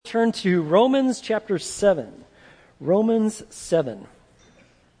turn to Romans chapter 7. Romans 7.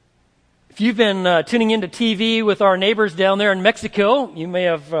 If you've been tuning into TV with our neighbors down there in Mexico, you may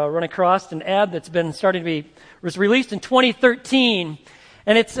have run across an ad that's been was released in 2013.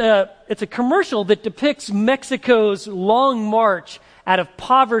 And it's a commercial that depicts Mexico's long march out of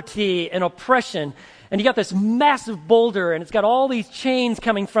poverty and oppression. And you got this massive boulder, and it's got all these chains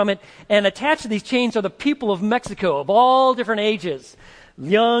coming from it. And attached to these chains are the people of Mexico of all different ages.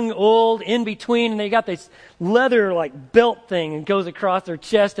 Young, old, in between. And they got this leather like belt thing and goes across their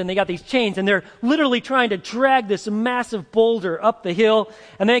chest. And they got these chains. And they're literally trying to drag this massive boulder up the hill.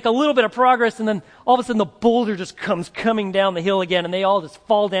 And they make a little bit of progress. And then all of a sudden the boulder just comes coming down the hill again. And they all just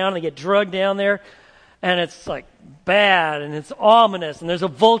fall down and they get drugged down there. And it's like bad and it's ominous. And there's a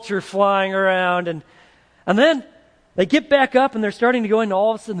vulture flying around. And then they get back up and they're starting to go in, and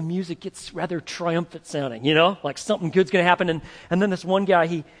all of a sudden the music gets rather triumphant sounding, like something good's going to happen. And then this one guy,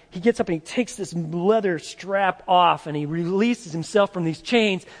 he gets up and he takes this leather strap off and he releases himself from these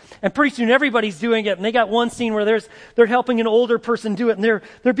chains. And pretty soon everybody's doing it. And they got one scene where they're helping an older person do it, and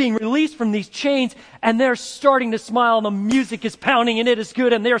they're being released from these chains, and they're starting to smile, and the music is pounding and it is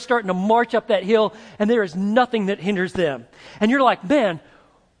good, and they're starting to march up that hill, and there is nothing that hinders them. And you're like, man,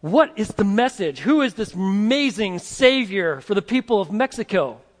 what is the message? Who is this amazing Savior for the people of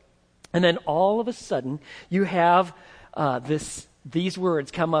Mexico? And then all of a sudden, you have these words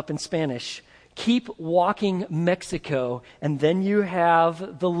come up in Spanish. Keep walking, Mexico. And then you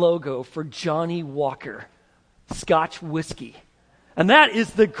have the logo for Johnny Walker, Scotch whiskey. And that is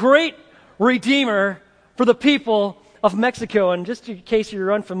the great Redeemer for the people of Mexico. And just in case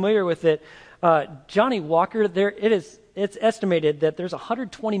you're unfamiliar with it, Johnny Walker, it's estimated that there's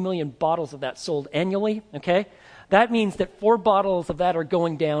 120 million bottles of that sold annually, okay? That means that 4 bottles of that are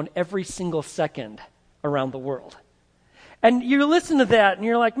going down every single second around the world. And you listen to that and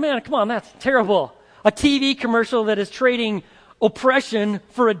you're like, man, come on, that's terrible. A TV commercial that is trading oppression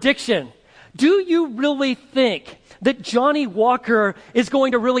for addiction. Do you really think that Johnny Walker is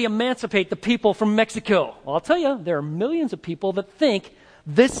going to really emancipate the people from Mexico? Well, I'll tell you, there are millions of people that think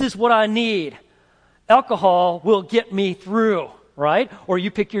this is what I need. Alcohol will get me through, right? Or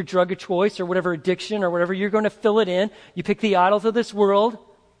you pick your drug of choice or whatever addiction or whatever you're going to fill it in. You pick the idols of this world.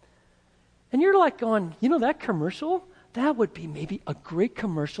 And you're like going, that commercial, that would be maybe a great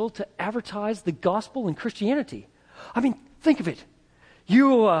commercial to advertise the gospel and Christianity. I mean, think of it.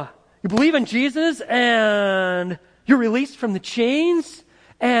 You believe in Jesus and you're released from the chains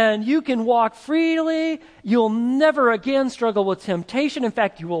and you can walk freely. You'll never again struggle with temptation. In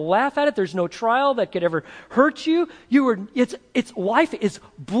fact, you will laugh at it. There's no trial that could ever hurt you. It's life is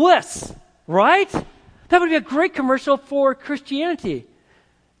bliss, right? That would be a great commercial for Christianity.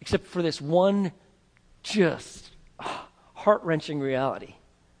 Except for this one just heart-wrenching reality.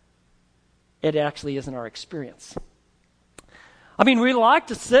 It actually isn't our experience. I mean, we like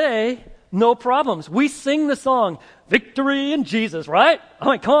to say no problems. We sing the song, Victory in Jesus, right? I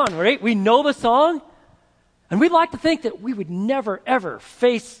mean, come on, right? We know the song. And we'd like to think that we would never, ever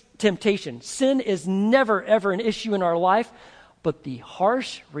face temptation. Sin is never, ever an issue in our life. But the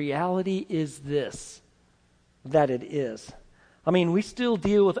harsh reality is this, that it is. I mean, we still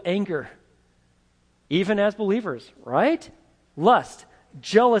deal with anger, even as believers, right? Lust,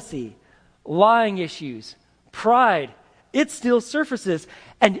 jealousy, lying issues, pride. It still surfaces,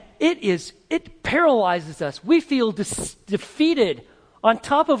 and it paralyzes us. We feel defeated on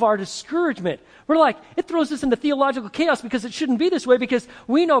top of our discouragement. We're like, it throws us into theological chaos because it shouldn't be this way, because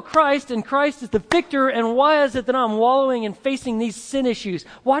we know Christ, and Christ is the victor, and why is it that I'm wallowing and facing these sin issues?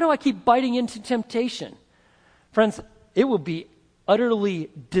 Why do I keep biting into temptation? Friends, it will be utterly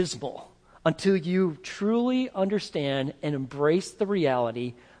dismal until you truly understand and embrace the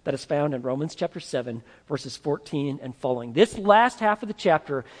reality that is found in Romans chapter 7, verses 14 and following. This last half of the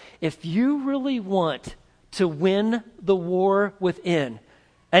chapter, if you really want to win the war within,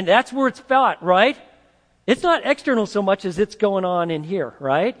 and that's where it's fought, right? It's not external so much as it's going on in here,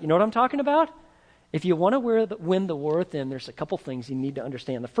 right? You know what I'm talking about? If you want to win the war within, there's a couple things you need to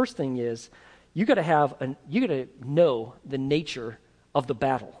understand. The first thing is you got to know the nature of the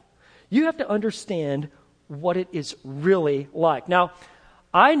battle. You have to understand what it is really like. Now,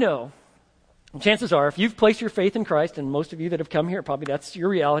 I know, chances are, if you've placed your faith in Christ, and most of you that have come here, probably that's your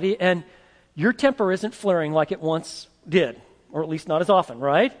reality, and your temper isn't flaring like it once did, or at least not as often,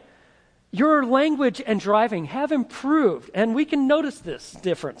 right? Your language and driving have improved, and we can notice this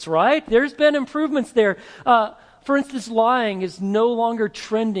difference, right? There's been improvements there. For instance, lying is no longer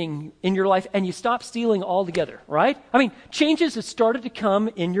trending in your life, and you stop stealing altogether, right? I mean, changes have started to come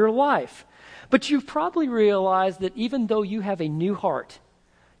in your life. But you've probably realized that even though you have a new heart,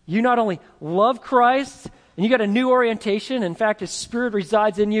 You not only love Christ, and you got a new orientation, in fact, His Spirit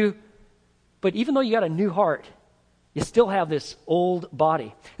resides in you, but even though you got a new heart, you still have this old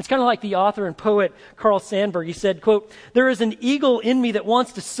body. It's kind of like the author and poet Carl Sandburg. He said, quote, "There is an eagle in me that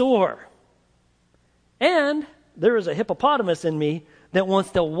wants to soar, and there is a hippopotamus in me that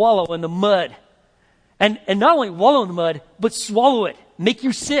wants to wallow in the mud." And not only wallow in the mud, but swallow it, make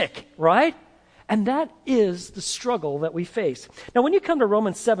you sick, right? And that is the struggle that we face. Now, when you come to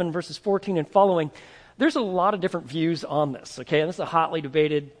Romans 7, verses 14 and following, there's a lot of different views on this, okay? And this is a hotly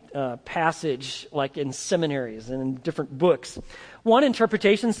debated passage, like in seminaries and in different books. One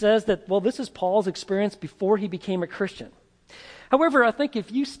interpretation says that, well, this is Paul's experience before he became a Christian. However, I think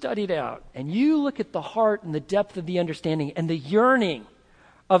if you study it out and you look at the heart and the depth of the understanding and the yearning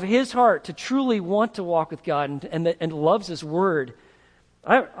of his heart to truly want to walk with God and loves His Word,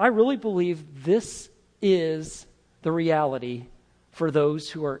 I really believe this is the reality for those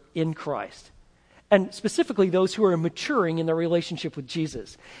who are in Christ. And specifically those who are maturing in their relationship with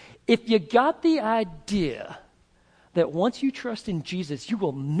Jesus. If you got the idea that once you trust in Jesus, you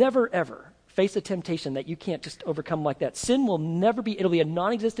will never, ever face a temptation that you can't just overcome like that. Sin will never be, it'll be a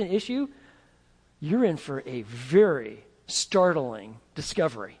non-existent issue. You're in for a very startling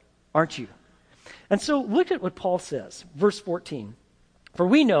discovery, aren't you? And so look at what Paul says, verse 14. "For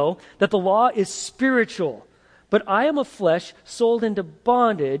we know that the law is spiritual, but I am of flesh, sold into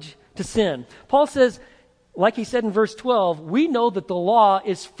bondage to sin." Paul says, like he said in verse 12, we know that the law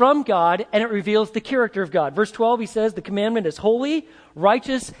is from God and it reveals the character of God. Verse 12, he says the commandment is holy,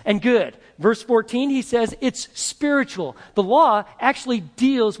 righteous, and good. Verse 14, he says it's spiritual. The law actually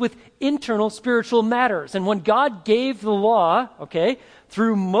deals with internal spiritual matters. And when God gave the law, okay,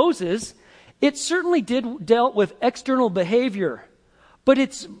 through Moses, it certainly dealt with external behavior. But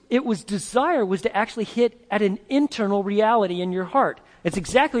desire was to actually hit at an internal reality in your heart. It's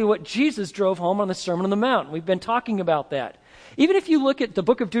exactly what Jesus drove home on the Sermon on the Mount. We've been talking about that. Even if you look at the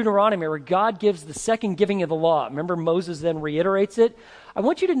book of Deuteronomy where God gives the second giving of the law, remember Moses then reiterates it? I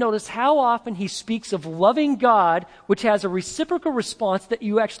want you to notice how often he speaks of loving God, which has a reciprocal response that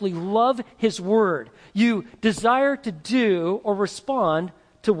you actually love His Word. You desire to do or respond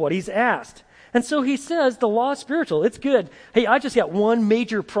to what He's asked. And so he says the law is spiritual. It's good. Hey, I just got one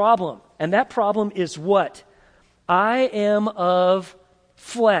major problem. And that problem is what? I am of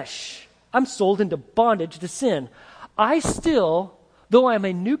flesh. I'm sold into bondage to sin. I still, though I'm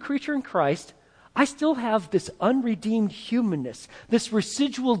a new creature in Christ, I still have this unredeemed humanness, this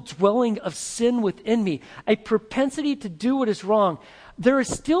residual dwelling of sin within me, a propensity to do what is wrong. There is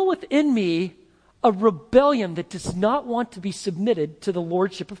still within me a rebellion that does not want to be submitted to the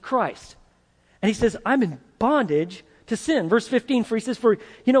lordship of Christ. And he says, I'm in bondage to sin. Verse 15, for he says,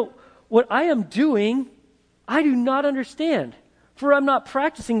 what I am doing, I do not understand. For I'm not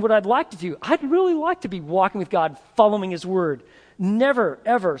practicing what I'd like to do. I'd really like to be walking with God, following His Word, never,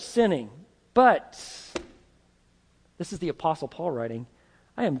 ever sinning. But, this is the Apostle Paul writing,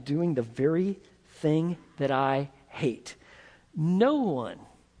 I am doing the very thing that I hate. No one,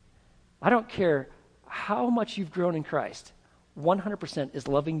 I don't care how much you've grown in Christ, 100% is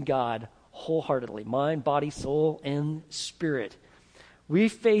loving God wholeheartedly, mind, body, soul, and spirit. We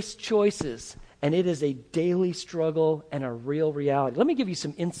face choices, and it is a daily struggle and a real reality. Let me give you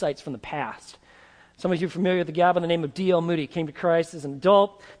some insights from the past. Some of you are familiar with the guy by the name of D.L. Moody. Came to Christ as an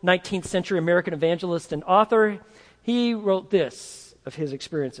adult, 19th century American evangelist and author. He wrote this of his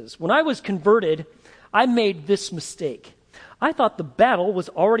experiences. When I was converted, I made this mistake. I thought the battle was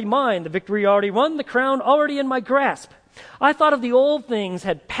already mine, the victory already won, the crown already in my grasp. I thought of the old things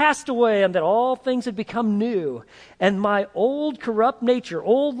had passed away and that all things had become new. And my old corrupt nature,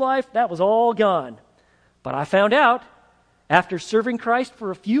 old life, that was all gone. But I found out, after serving Christ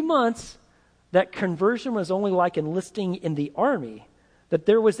for a few months, that conversion was only like enlisting in the army, that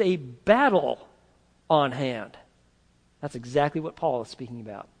there was a battle on hand. That's exactly what Paul is speaking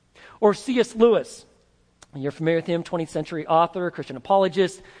about. Or C.S. Lewis. You're familiar with him, 20th century author, Christian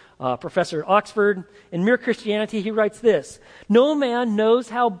apologist, professor at Oxford. In Mere Christianity, he writes this: no man knows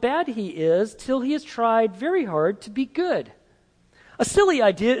how bad he is till he has tried very hard to be good. A silly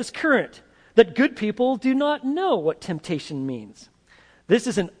idea is current, that good people do not know what temptation means. This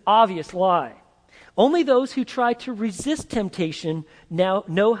is an obvious lie. Only those who try to resist temptation now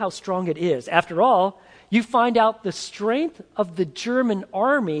know how strong it is. After all, you find out the strength of the German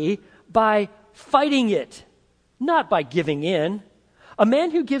army by fighting it, not by giving in. A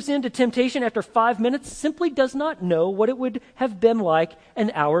man who gives in to temptation after 5 minutes simply does not know what it would have been like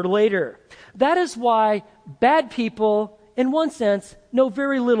an hour later. That is why bad people, in one sense, know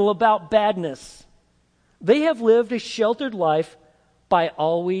very little about badness. They have lived a sheltered life by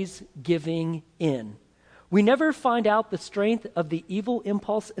always giving in. We never find out the strength of the evil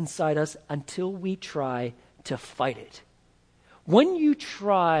impulse inside us until we try to fight it. When you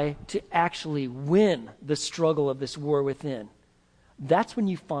try to actually win the struggle of this war within, that's when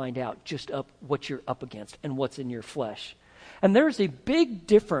you find out just what you're up against and what's in your flesh. And there's a big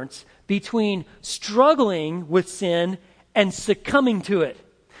difference between struggling with sin and succumbing to it.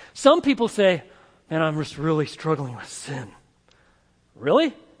 Some people say, man, I'm just really struggling with sin.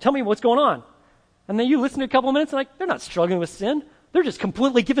 Really? Tell me what's going on. And then you listen to a couple of minutes and like, they're not struggling with sin. They're just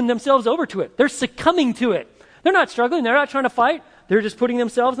completely giving themselves over to it. They're succumbing to it. They're not struggling. They're not trying to fight. They're just putting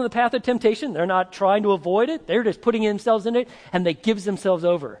themselves in the path of temptation. They're not trying to avoid it. They're just putting themselves in it, and they give themselves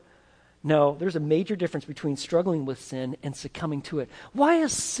over. No, there's a major difference between struggling with sin and succumbing to it. Why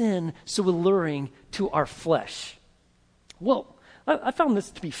is sin so alluring to our flesh? Well, I found this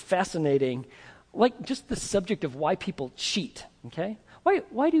to be fascinating, like just the subject of why people cheat, okay?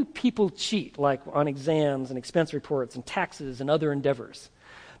 Why do people cheat, like on exams and expense reports and taxes and other endeavors?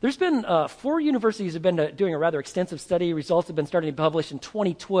 There's been 4 universities have been doing a rather extensive study. Results have been starting to be published in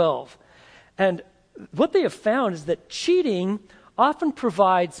 2012. And what they have found is that cheating often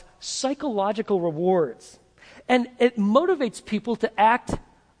provides psychological rewards. And it motivates people to act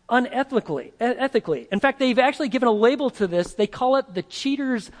unethically. In fact, they've actually given a label to this. They call it the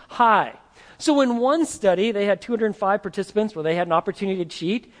cheater's high. So in one study, they had 205 participants where they had an opportunity to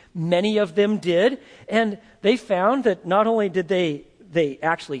cheat. Many of them did. And they found that not only did they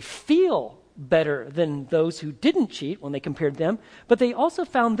actually feel better than those who didn't cheat when they compared them, but they also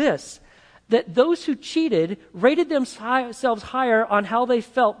found this, that those who cheated rated themselves higher on how they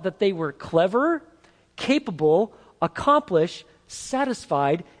felt that they were clever, capable, accomplished,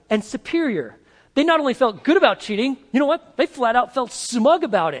 satisfied, and superior. They not only felt good about cheating, you know what? They flat out felt smug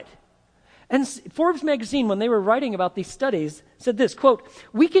about it. And Forbes magazine, when they were writing about these studies, said this, quote,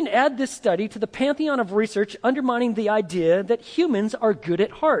 "We can add this study to the pantheon of research undermining the idea that humans are good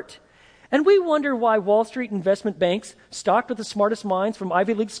at heart. And we wonder why Wall Street investment banks, stocked with the smartest minds from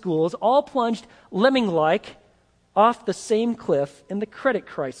Ivy League schools, all plunged lemming-like off the same cliff in the credit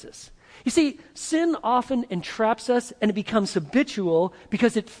crisis." You see, sin often entraps us and it becomes habitual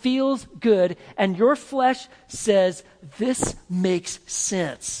because it feels good and your flesh says, this makes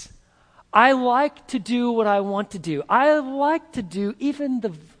sense. I like to do what I want to do. I like to do even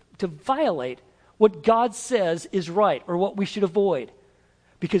to violate what God says is right or what we should avoid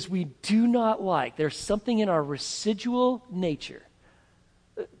because we do not like. There's something in our residual nature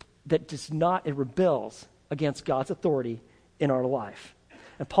that it rebels against God's authority in our life.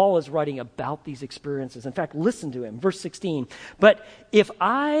 And Paul is writing about these experiences. In fact, listen to him. Verse 16. "But if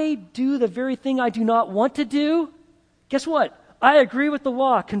I do the very thing I do not want to do, guess what? I agree with the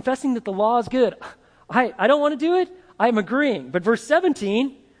law, confessing that the law is good." I don't want to do it. I'm agreeing. But verse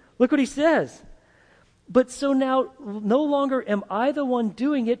 17, look what he says. "But so now no longer am I the one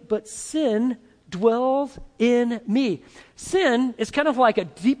doing it, but sin dwells in me." Sin is kind of like a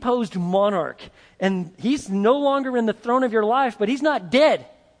deposed monarch. And he's no longer in the throne of your life, but he's not dead.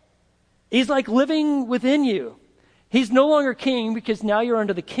 He's like living within you. He's no longer king because now you're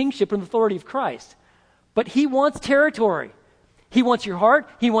under the kingship and authority of Christ. But he wants territory. He wants your heart.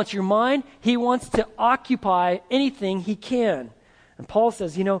 He wants your mind. He wants to occupy anything he can. And Paul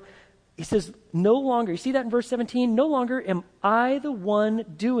says, he says, no longer, you see that in verse 17? "No longer am I the one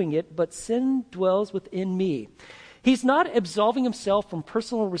doing it, but sin dwells within me." He's not absolving himself from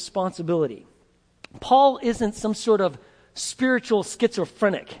personal responsibility. Paul isn't some sort of spiritual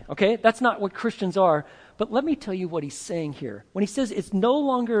schizophrenic, okay? That's not what Christians are. But let me tell you what he's saying here. When he says, it's no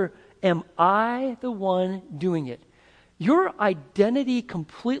longer am I the one doing it. Your identity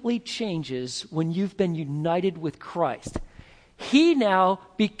completely changes when you've been united with Christ. He now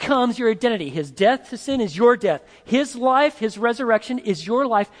becomes your identity. His death to sin is your death. His life, his resurrection is your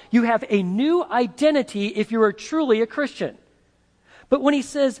life. You have a new identity if you are truly a Christian. But when he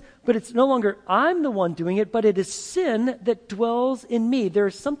says, but it's no longer I'm the one doing it, but it is sin that dwells in me. There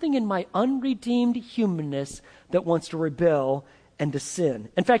is something in my unredeemed humanness that wants to rebel and to sin.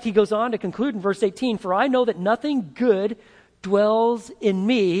 In fact, he goes on to conclude in verse 18, "For I know that nothing good dwells in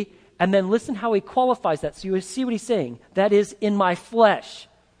me." And then listen how he qualifies that. So you see what he's saying. That is, in my flesh.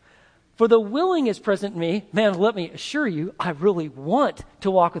 "For the willing is present in me." Man, let me assure you, I really want to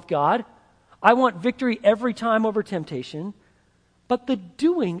walk with God. I want victory every time over temptation. "But the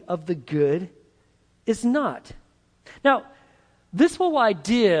doing of the good is not." Now, this whole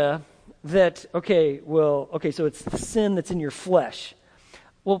idea that, so it's the sin that's in your flesh.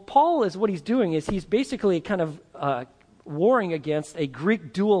 Well, Paul is what he's doing is he's basically kind of warring against a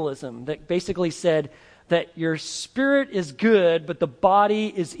Greek dualism that basically said that your spirit is good, but the body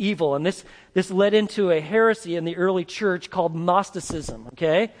is evil. And this led into a heresy in the early church called Gnosticism,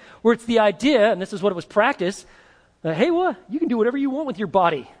 okay? Where it's the idea, and this is what it was practiced, that, hey, well, you can do whatever you want with your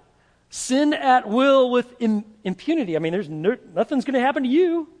body. Sin at will with impunity. I mean, there's nothing's going to happen to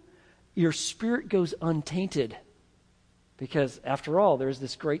you. Your spirit goes untainted. Because, after all, there's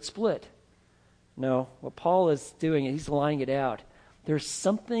this great split. No, what Paul is doing, he's laying it out. There's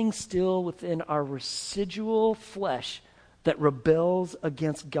something still within our residual flesh that rebels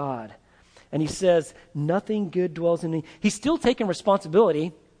against God. And he says, nothing good dwells in me. He's still taking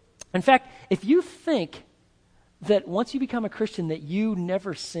responsibility. In fact, if you think that once you become a Christian that you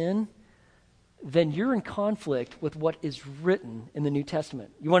never sin, then you're in conflict with what is written in the New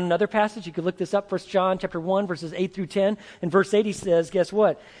Testament. You want another passage? You could look this up, 1 John chapter 1, verses 8 through 10. In verse 8 he says, guess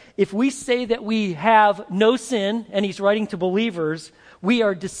what? If we say that we have no sin, and he's writing to believers, we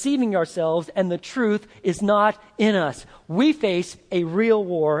are deceiving ourselves and the truth is not in us. We face a real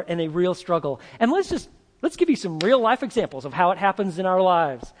war and a real struggle. And let's give you some real life examples of how it happens in our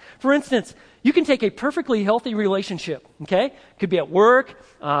lives. For instance, you can take a perfectly healthy relationship, okay? Could be at work,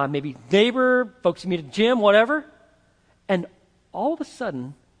 maybe neighbor, folks you meet at the gym, whatever. And all of a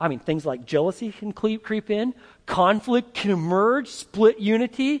sudden, things like jealousy can creep in, conflict can emerge, split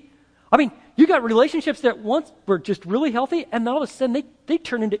unity. You got relationships that once were just really healthy, and then all of a sudden they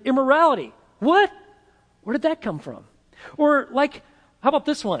turn into immorality. What? Where did that come from? Or how about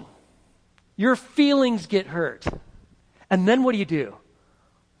this one? Your feelings get hurt. And then what do?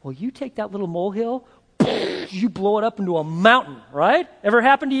 Well, you take that little molehill, you blow it up into a mountain, right? Ever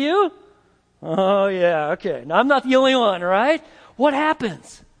happened to you? Oh, yeah, okay. Now, I'm not the only one, right? What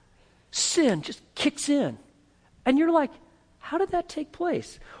happens? Sin just kicks in. And you're like, how did that take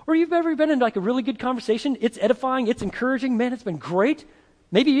place? Or you've ever been in a really good conversation, it's edifying, it's encouraging, man, it's been great.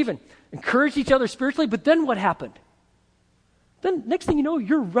 Maybe even encouraged each other spiritually, but then what happened? Then next thing you know,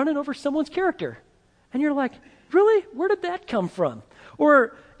 you're running over someone's character. And you're like, really? Where did that come from?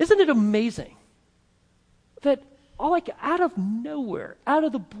 Or isn't it amazing that out of nowhere, out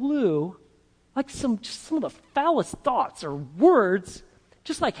of the blue, some of the foulest thoughts or words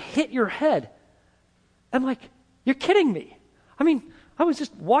just hit your head. And you're kidding me. I was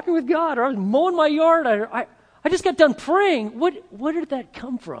just walking with God, or I was mowing my yard. I just got done praying. Where did that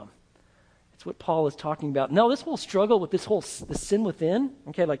come from? It's what Paul is talking about. Now, this whole struggle with the sin within,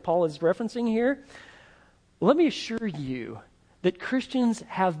 okay, like Paul is referencing here, let me assure you that Christians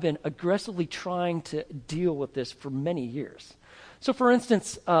have been aggressively trying to deal with this for many years. So, for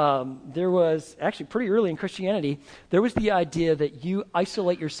instance, there was actually pretty early in Christianity, there was the idea that you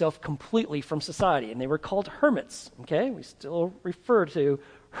isolate yourself completely from society, and they were called hermits, okay? We still refer to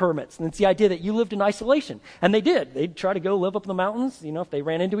hermits, and it's the idea that you lived in isolation. And they did. They'd try to go live up in the mountains, if they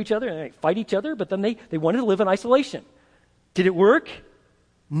ran into each other, and they'd fight each other, but then they wanted to live in isolation. Did it work?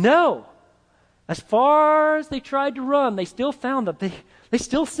 No. As far as they tried to run, they still found that they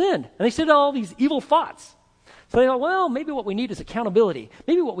still sinned, and they said all these evil thoughts. So they thought, well, maybe what we need is accountability.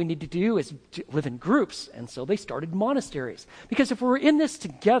 Maybe what we need to do is to live in groups. And so they started monasteries. Because if we're in this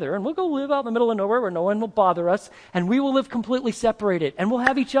together, and we'll go live out in the middle of nowhere where no one will bother us, and we will live completely separated, and we'll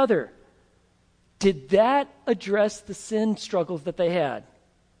have each other. Did that address the sin struggles that they had?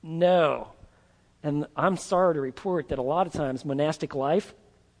 No. And I'm sorry to report that a lot of times monastic life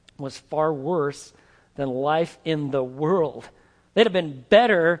was far worse than life in the world. They'd have been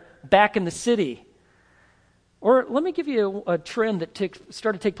better back in the city. Or let me give you a trend that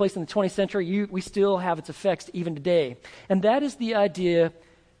started to take place in the 20th century. We still have its effects even today. And that is the idea,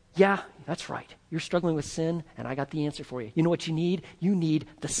 yeah, that's right. You're struggling with sin, and I got the answer for you. You know what you need? You need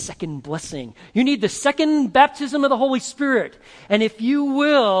the second blessing. You need the second baptism of the Holy Spirit. And if you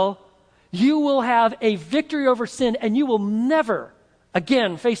will have a victory over sin, and you will never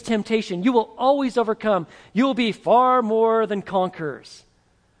again face temptation. You will always overcome. You will be far more than conquerors.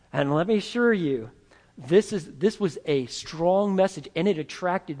 And let me assure you, this was a strong message, and it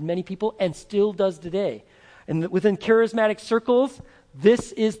attracted many people and still does today. And within charismatic circles,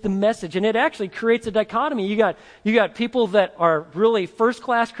 this is the message. And it actually creates a dichotomy. You got people that are really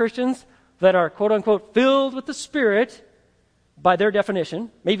first-class Christians that are, quote-unquote, filled with the Spirit by their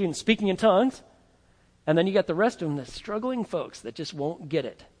definition, maybe even speaking in tongues. And then you got the rest of them, the struggling folks that just won't get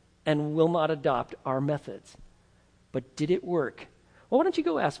it and will not adopt our methods. But did it work? Well, why don't you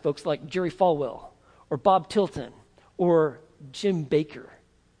go ask folks like Jerry Falwell or Bob Tilton or Jim Baker?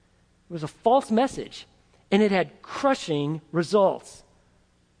 It was a false message, and it had crushing results.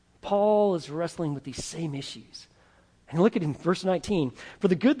 Paul is wrestling with these same issues. And look at it in verse 19. For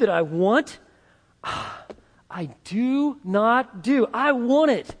the good that I want, I do not do. I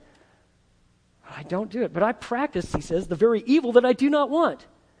want it. I don't do it. But I practice, he says, the very evil that I do not want.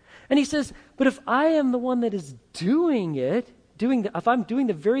 And he says, but if I am the one that is doing it, if I'm doing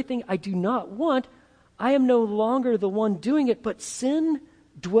the very thing I do not want, I am no longer the one doing it, but sin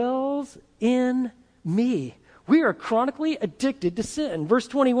dwells in me. We are chronically addicted to sin. Verse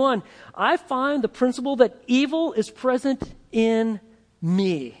 21, I find the principle that evil is present in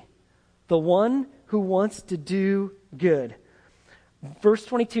me, the one who wants to do good. Verse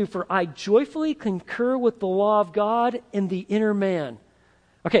 22, for I joyfully concur with the law of God in the inner man.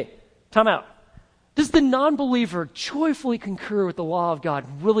 Okay, time out. Does the non-believer joyfully concur with the law of God,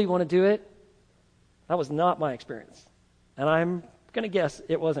 really want to do it? That was not my experience. And I'm going to guess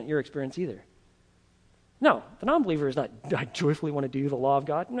it wasn't your experience either. No, the non-believer is not, I joyfully want to do the law of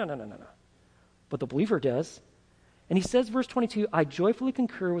God. No. But the believer does. And he says, verse 22, I joyfully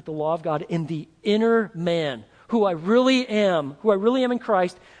concur with the law of God in the inner man, who I really am in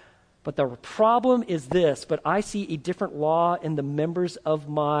Christ. But the problem is this, but I see a different law in the members of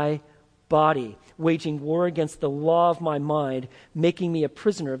my body, waging war against the law of my mind, making me a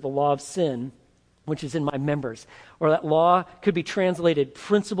prisoner of the law of sin, which is in my members. Or that law could be translated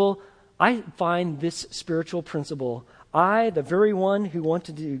principle. I find this spiritual principle, I, the very one who wants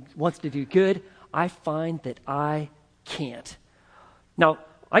to do good, I find that I can't. Now,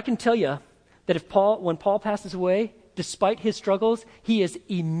 I can tell you that when Paul passes away, despite his struggles, he is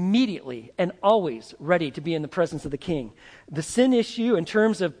immediately and always ready to be in the presence of the King. The sin issue in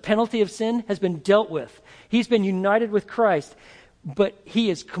terms of penalty of sin has been dealt with. He's been united with Christ, but he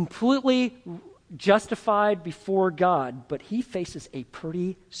is completely justified before God, but he faces a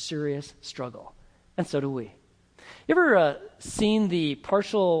pretty serious struggle, and so do we. You ever seen the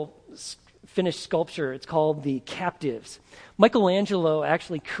partial finished sculpture? It's called The Captives. Michelangelo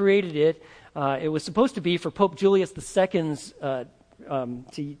actually created it. It was supposed to be for Pope Julius II's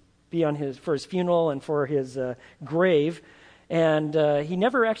to be for his funeral and for his grave, and he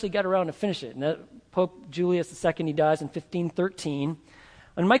never actually got around to finish it. And Pope Julius II, he dies in 1513.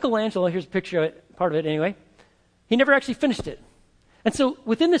 And Michelangelo, here's a picture of it, part of it anyway, he never actually finished it. And so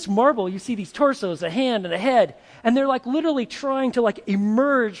within this marble, you see these torsos, a hand and a head, and they're like literally trying to like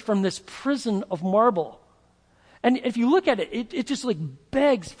emerge from this prison of marble. And if you look at it, it just like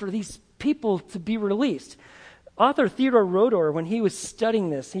begs for these people to be released. Author Theodore Roeder, when he was studying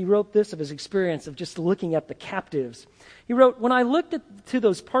this, he wrote this of his experience of just looking at the captives. He wrote, when I looked to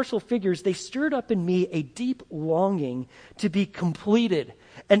those partial figures, they stirred up in me a deep longing to be completed,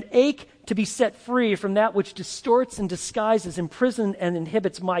 an ache to be set free from that which distorts and disguises, imprisons and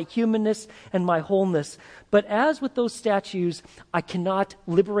inhibits my humanness and my wholeness. But as with those statues, I cannot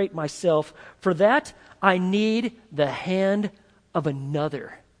liberate myself. For that, I need the hand of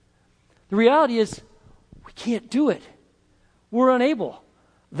another. The reality is, we can't do it. We're unable.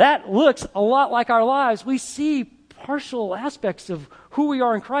 That looks a lot like our lives. We see partial aspects of who we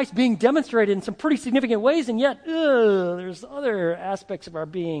are in Christ being demonstrated in some pretty significant ways, and yet there's other aspects of our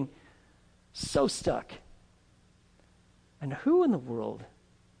being so stuck. And who in the world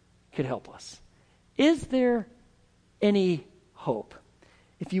could help us? Is there any hope?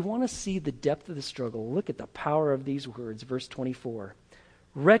 If you want to see the depth of the struggle, look at the power of these words, verse 24.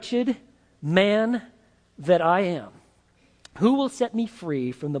 Wretched man that I am, who will set me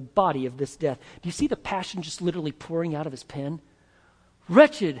free from the body of this death? Do you see the passion just literally pouring out of his pen?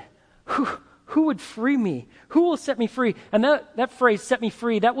 Wretched, who would free me? Who will set me free? And that phrase, set me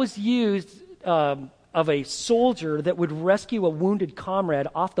free, that was used of a soldier that would rescue a wounded comrade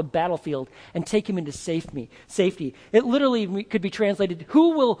off the battlefield and take him into safety. It literally could be translated,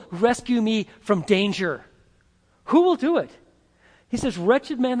 who will rescue me from danger? Who will do it? He says,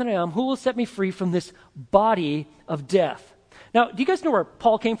 wretched man that I am, who will set me free from this body of death? Now, do you guys know where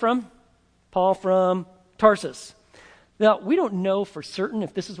Paul came from? Paul from Tarsus. Now, we don't know for certain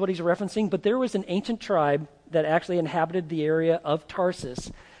if this is what he's referencing, but there was an ancient tribe that actually inhabited the area of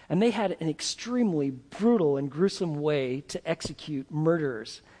Tarsus, and they had an extremely brutal and gruesome way to execute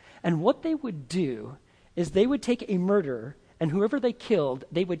murderers. And what they would do is they would take a murderer, and whoever they killed,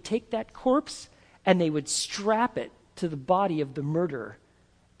 they would take that corpse and they would strap it to the body of the murderer,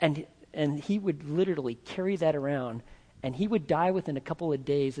 and he would literally carry that around, and he would die within a couple of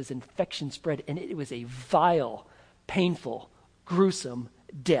days as infection spread, and it was a vile, painful, gruesome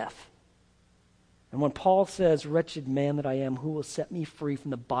death. And when Paul says, wretched man that I am, who will set me free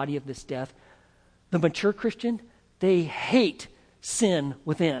from the body of this death, the mature Christian, they hate sin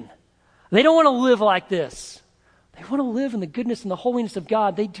within. They don't want to live like this. They want to live in the goodness and the holiness of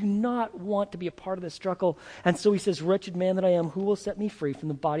God. They do not want to be a part of this struggle. And so he says, wretched man that I am, who will set me free from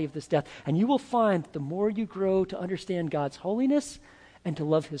the body of this death? And you will find that the more you grow to understand God's holiness and to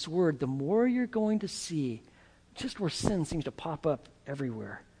love his word, the more you're going to see just where sin seems to pop up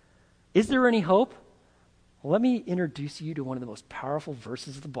everywhere. Is there any hope? Well, let me introduce you to one of the most powerful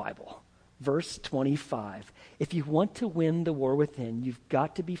verses of the Bible. Verse 25. If you want to win the war within, you've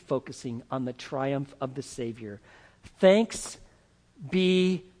got to be focusing on the triumph of the Savior. Thanks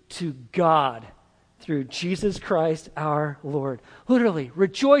be to God through Jesus Christ our Lord. Literally,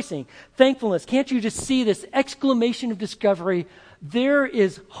 rejoicing, thankfulness. Can't you just see this exclamation of discovery? There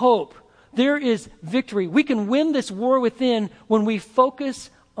is hope. There is victory. We can win this war within when we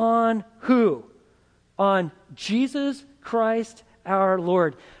focus on who? On Jesus Christ our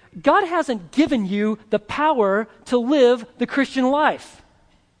Lord. God hasn't given you the power to live the Christian life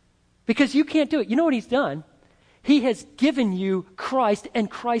because you can't do it. You know what he's done? He has given you Christ, and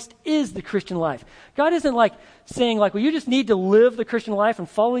Christ is the Christian life. God isn't like saying well, you just need to live the Christian life and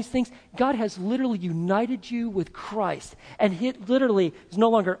follow these things. God has literally united you with Christ. And it literally is no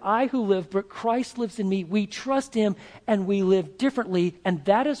longer I who live, but Christ lives in me. We trust him and we live differently. And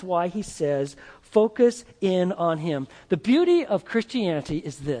that is why he says, focus in on him. The beauty of Christianity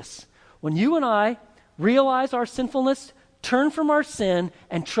is this. When you and I realize our sinfulness, turn from our sin,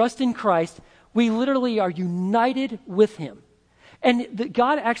 and trust in Christ, we literally are united with him. And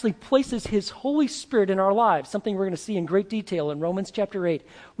God actually places his Holy Spirit in our lives, something we're going to see in great detail in Romans chapter 8.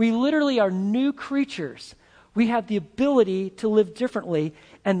 We literally are new creatures. We have the ability to live differently.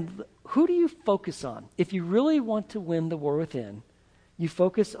 And who do you focus on? If you really want to win the war within, you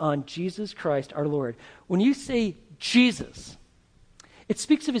focus on Jesus Christ our Lord. When you say Jesus, it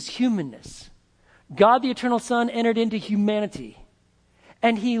speaks of his humanness. God, the eternal Son, entered into humanity.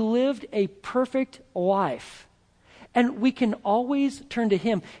 And he lived a perfect life. And we can always turn to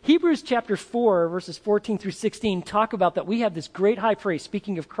him. Hebrews chapter 4, verses 14 through 16 talk about that we have this great high priest,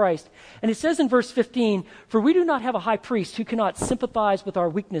 speaking of Christ. And it says in verse 15, for we do not have a high priest who cannot sympathize with our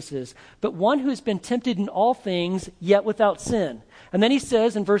weaknesses, but one who has been tempted in all things, yet without sin. And then he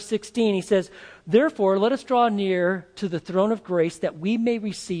says in verse 16, he says, therefore, let us draw near to the throne of grace that we may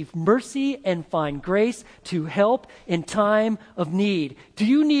receive mercy and find grace to help in time of need. Do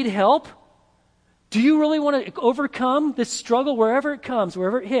you need help? Do you really want to overcome this struggle wherever it comes,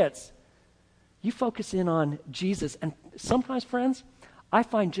 wherever it hits? You focus in on Jesus. And sometimes, friends, I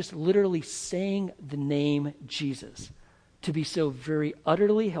find just literally saying the name Jesus to be so very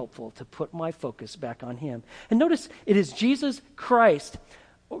utterly helpful to put my focus back on him. And notice it is Jesus Christ,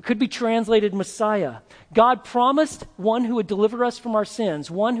 or could be translated Messiah. God promised one who would deliver us from our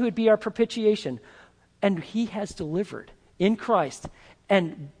sins, one who would be our propitiation. And he has delivered in Christ.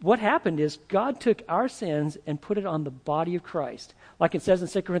 And what happened is God took our sins and put it on the body of Christ. Like it says in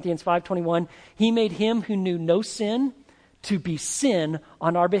 2 Corinthians 5:21, he made him who knew no sin to be sin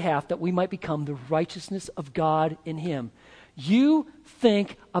on our behalf, that we might become the righteousness of God in him. You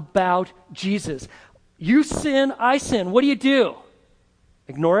think about Jesus. You sin, I sin. What do?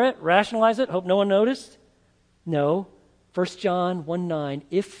 Ignore it? Rationalize it? Hope no one noticed? No. 1 John 1:9,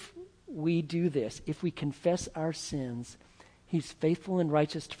 if we do this, if we confess our sins, he's faithful and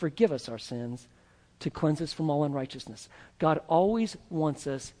righteous to forgive us our sins, to cleanse us from all unrighteousness. God always wants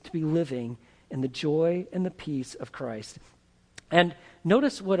us to be living in the joy and the peace of Christ. And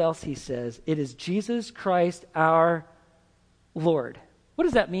notice what else he says. It is Jesus Christ our Lord. What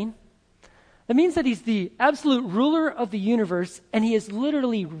does that mean? That means that he's the absolute ruler of the universe, and he is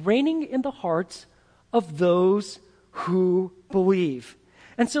literally reigning in the hearts of those who believe.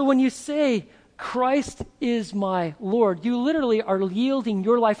 And so when you say, Christ is my Lord, you literally are yielding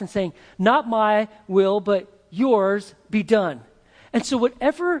your life and saying, not my will, but yours be done. And so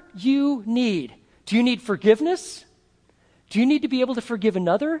whatever you need, do you need forgiveness? Do you need to be able to forgive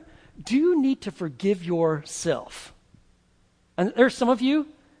another? Do you need to forgive yourself? And there's some of you,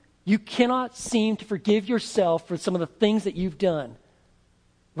 you cannot seem to forgive yourself for some of the things that you've done.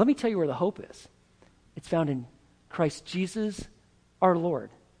 Let me tell you where the hope is. It's found in Christ Jesus, our Lord.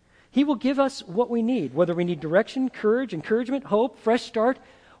 He will give us what we need, whether we need direction, courage, encouragement, hope, fresh start.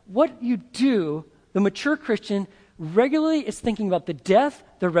 What you do, the mature Christian, regularly is thinking about the death,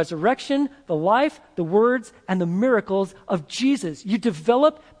 the resurrection, the life, the words, and the miracles of Jesus. You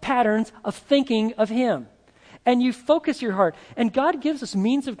develop patterns of thinking of him. And you focus your heart. And God gives us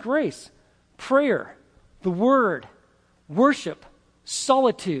means of grace. Prayer, the word, worship,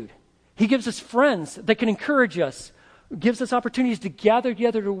 solitude. He gives us friends that can encourage us. Gives us opportunities to gather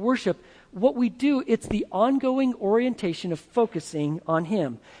together to worship. What we do, it's the ongoing orientation of focusing on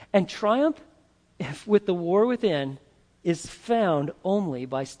him. And triumph with the war within is found only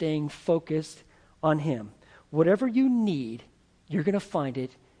by staying focused on him. Whatever you need, you're going to find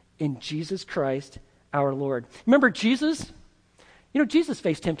it in Jesus Christ, our Lord. Remember Jesus? Jesus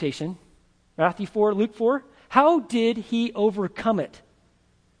faced temptation. Matthew 4, Luke 4. How did he overcome it?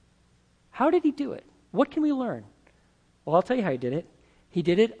 How did he do it? What can we learn? Well, I'll tell you how he did it. He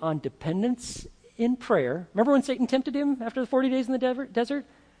did it on dependence in prayer. Remember when Satan tempted him after the 40 days in the desert?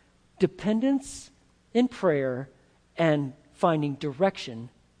 Dependence in prayer and finding direction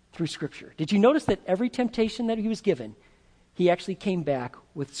through Scripture. Did you notice that every temptation that he was given, he actually came back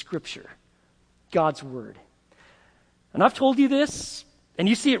with Scripture, God's Word? And I've told you this, and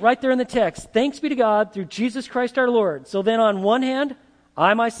you see it right there in the text. Thanks be to God through Jesus Christ our Lord. So then on one hand,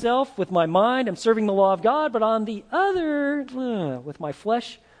 I myself, with my mind, am serving the law of God, but on the other, with my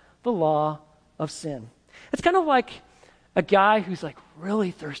flesh, the law of sin. It's kind of like a guy who's like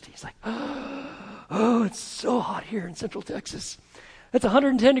really thirsty. He's like, oh, it's so hot here in Central Texas. It's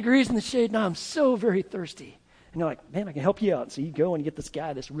 110 degrees in the shade. Now I'm so very thirsty. And you're like, man, I can help you out. So you go and you get this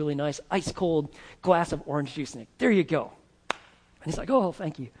guy this really nice ice cold glass of orange juice. And there you go. And he's like, oh,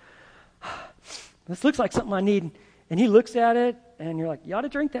 thank you. This looks like something I need. And he looks at it, and you're like, you ought to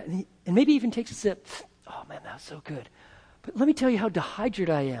drink that. And maybe even takes a sip. Oh, man, that's so good. But let me tell you how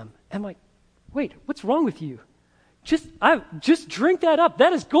dehydrated I am. And I'm like, wait, what's wrong with you? Just drink that up.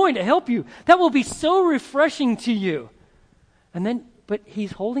 That is going to help you. That will be so refreshing to you. And then, but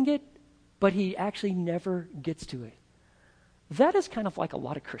he's holding it, but he actually never gets to it. That is kind of like a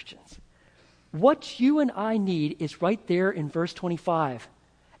lot of Christians. What you and I need is right there in verse 25.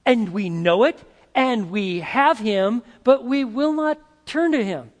 And we know it, and we have him, but we will not turn to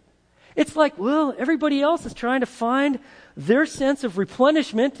him. It's like, well, everybody else is trying to find their sense of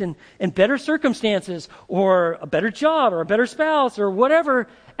replenishment in better circumstances, or a better job, or a better spouse, or whatever,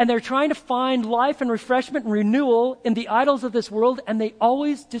 and they're trying to find life and refreshment and renewal in the idols of this world, and they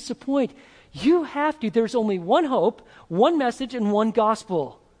always disappoint. You have to. There's only one hope, one message, and one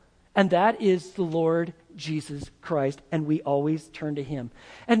gospel. And that is the Lord Jesus Christ, and we always turn to him.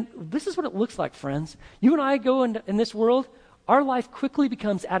 And this is what it looks like, friends. You and I go in this world, our life quickly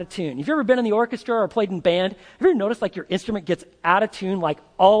becomes out of tune. Have you ever been in the orchestra or played in band? Have you ever noticed like your instrument gets out of tune like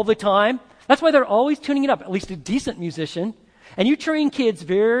all the time? That's why they're always tuning it up, at least a decent musician. And you train kids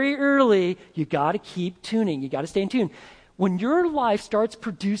very early, you got to keep tuning. You got to stay in tune. When your life starts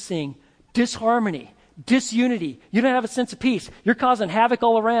producing disharmony, disunity, you don't have a sense of peace, you're causing havoc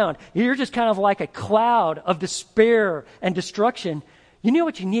all around, you're just kind of like a cloud of despair and destruction, you know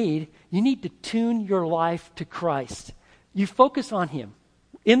what you need? You need to tune your life to Christ. You focus on him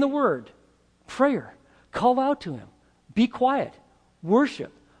in the Word, prayer, call out to him, be quiet,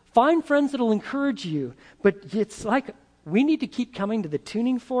 worship, find friends that will encourage you. But it's like we need to keep coming to the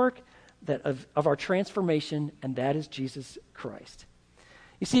tuning fork of our transformation, and that is Jesus Christ.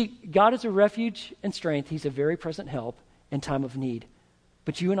 You see, God is a refuge and strength. He's a very present help in time of need.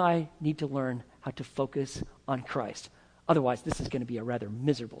 But you and I need to learn how to focus on Christ. Otherwise, this is going to be a rather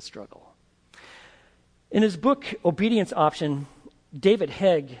miserable struggle. In his book, Obedience Option, David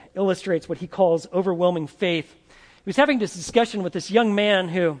Hegg illustrates what he calls overwhelming faith. He was having this discussion with this young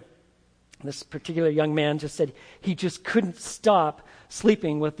man this particular young man just said he just couldn't stop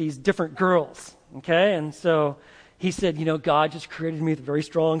sleeping with these different girls, okay? And so he said, God just created me with very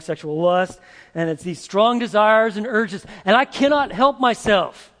strong sexual lust, and it's these strong desires and urges, and I cannot help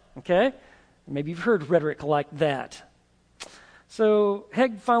myself, okay? Maybe you've heard rhetoric like that. So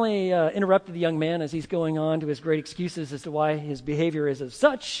Hegg finally interrupted the young man as he's going on to his great excuses as to why his behavior is as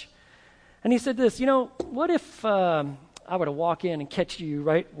such. And he said this, what if I were to walk in and catch you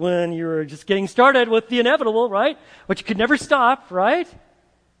right when you were just getting started with the inevitable, right? But you could never stop, right?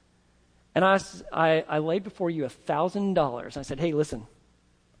 And I laid before you $1,000. I said, hey, listen,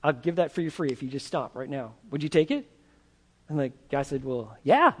 I'll give that for you free if you just stop right now. Would you take it? And the guy said, well,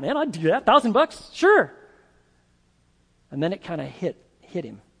 yeah, man, I'd do that. $1,000, sure. And then it kind of hit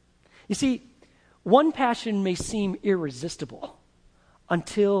him. You see, one passion may seem irresistible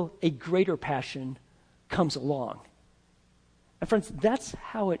until a greater passion comes along. And friends, that's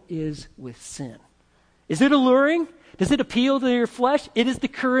how it is with sin. Is it alluring? Does it appeal to your flesh? It is the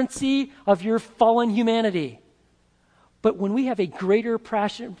currency of your fallen humanity. But when we have a greater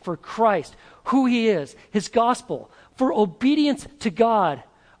passion for Christ, who he is, his gospel, for obedience to God,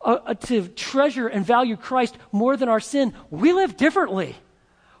 to treasure and value Christ more than our sin, we live differently.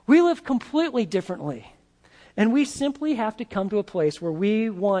 We live completely differently. And we simply have to come to a place where we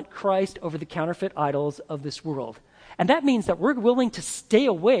want Christ over the counterfeit idols of this world. And that means that we're willing to stay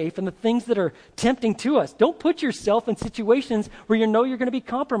away from the things that are tempting to us. Don't put yourself in situations where you know you're going to be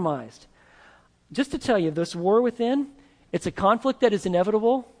compromised. Just to tell you, this war within, it's a conflict that is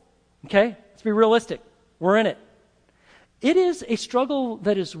inevitable. Okay? Let's be realistic. We're in it. It is a struggle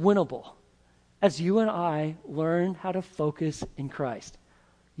that is winnable. as you and I learn how to focus in Christ.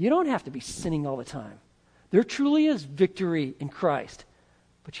 You don't have to be sinning all the time. There truly is victory in Christ,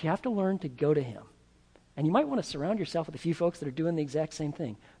 but you have to learn to go to him. And you might want to surround yourself with a few folks that are doing the exact same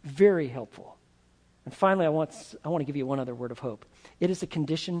thing. Very helpful. And finally, I want to give you one other word of hope. It is a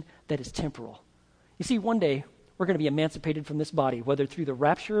condition that is temporal. You see, one day, we're going to be emancipated from this body, whether through the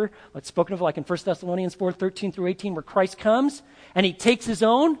rapture, it's spoken of like in 1 Thessalonians 4:13-18, where Christ comes and he takes his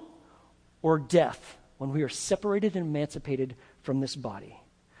own, or death, when we are separated and emancipated from this body.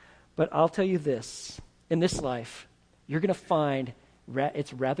 But I'll tell you this, in this life, you're going to find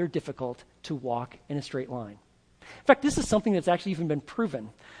it's rather difficult to walk in a straight line. In fact, this is something that's actually even been proven.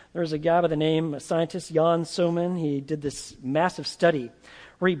 There's a guy by the name, a scientist, Jan Soman. He did this massive study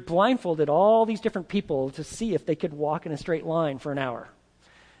where he blindfolded all these different people to see if they could walk in a straight line for an hour.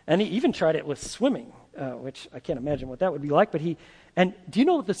 And he even tried it with swimming, which I can't imagine what that would be like. And do you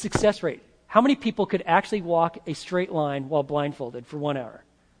know the success rate? How many people could actually walk a straight line while blindfolded for 1 hour?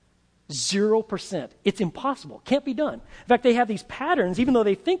 0%. It's impossible. Can't be done. In fact, they have these patterns, even though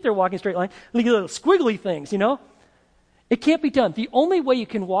they think they're walking a straight line, little squiggly things, It can't be done. The only way you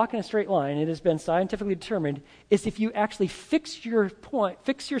can walk in a straight line, it has been scientifically determined, is if you actually fix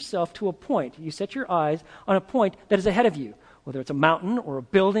yourself to a point. You set your eyes on a point that is ahead of you, whether it's a mountain or a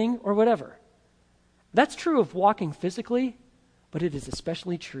building or whatever. That's true of walking physically, but it is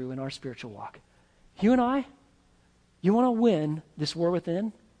especially true in our spiritual walk. You and I, you want to win this war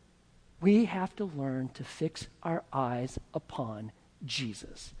within? We have to learn to fix our eyes upon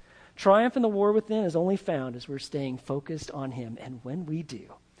Jesus. Triumph in the war within is only found as we're staying focused on him. And when we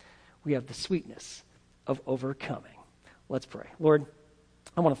do, we have the sweetness of overcoming. Let's pray. Lord,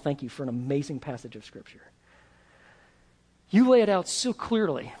 I want to thank you for an amazing passage of Scripture. You lay it out so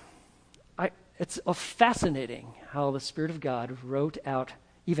clearly. It's fascinating how the Spirit of God wrote out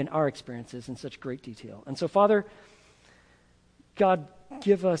even our experiences in such great detail. And so, Father, God,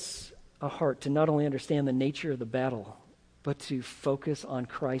 give us a heart to not only understand the nature of the battle, but to focus on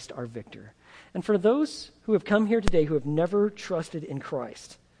Christ, our victor. And for those who have come here today who have never trusted in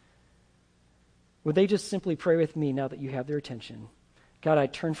Christ, would they just simply pray with me now that you have their attention? God, I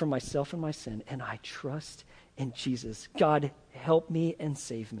turn from myself and my sin, and I trust in Jesus. God, help me and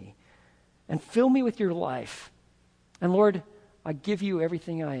save me. And fill me with your life. And Lord, I give you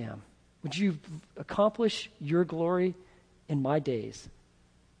everything I am. Would you accomplish your glory in my days?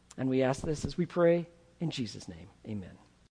 And we ask this as we pray in Jesus' name. Amen.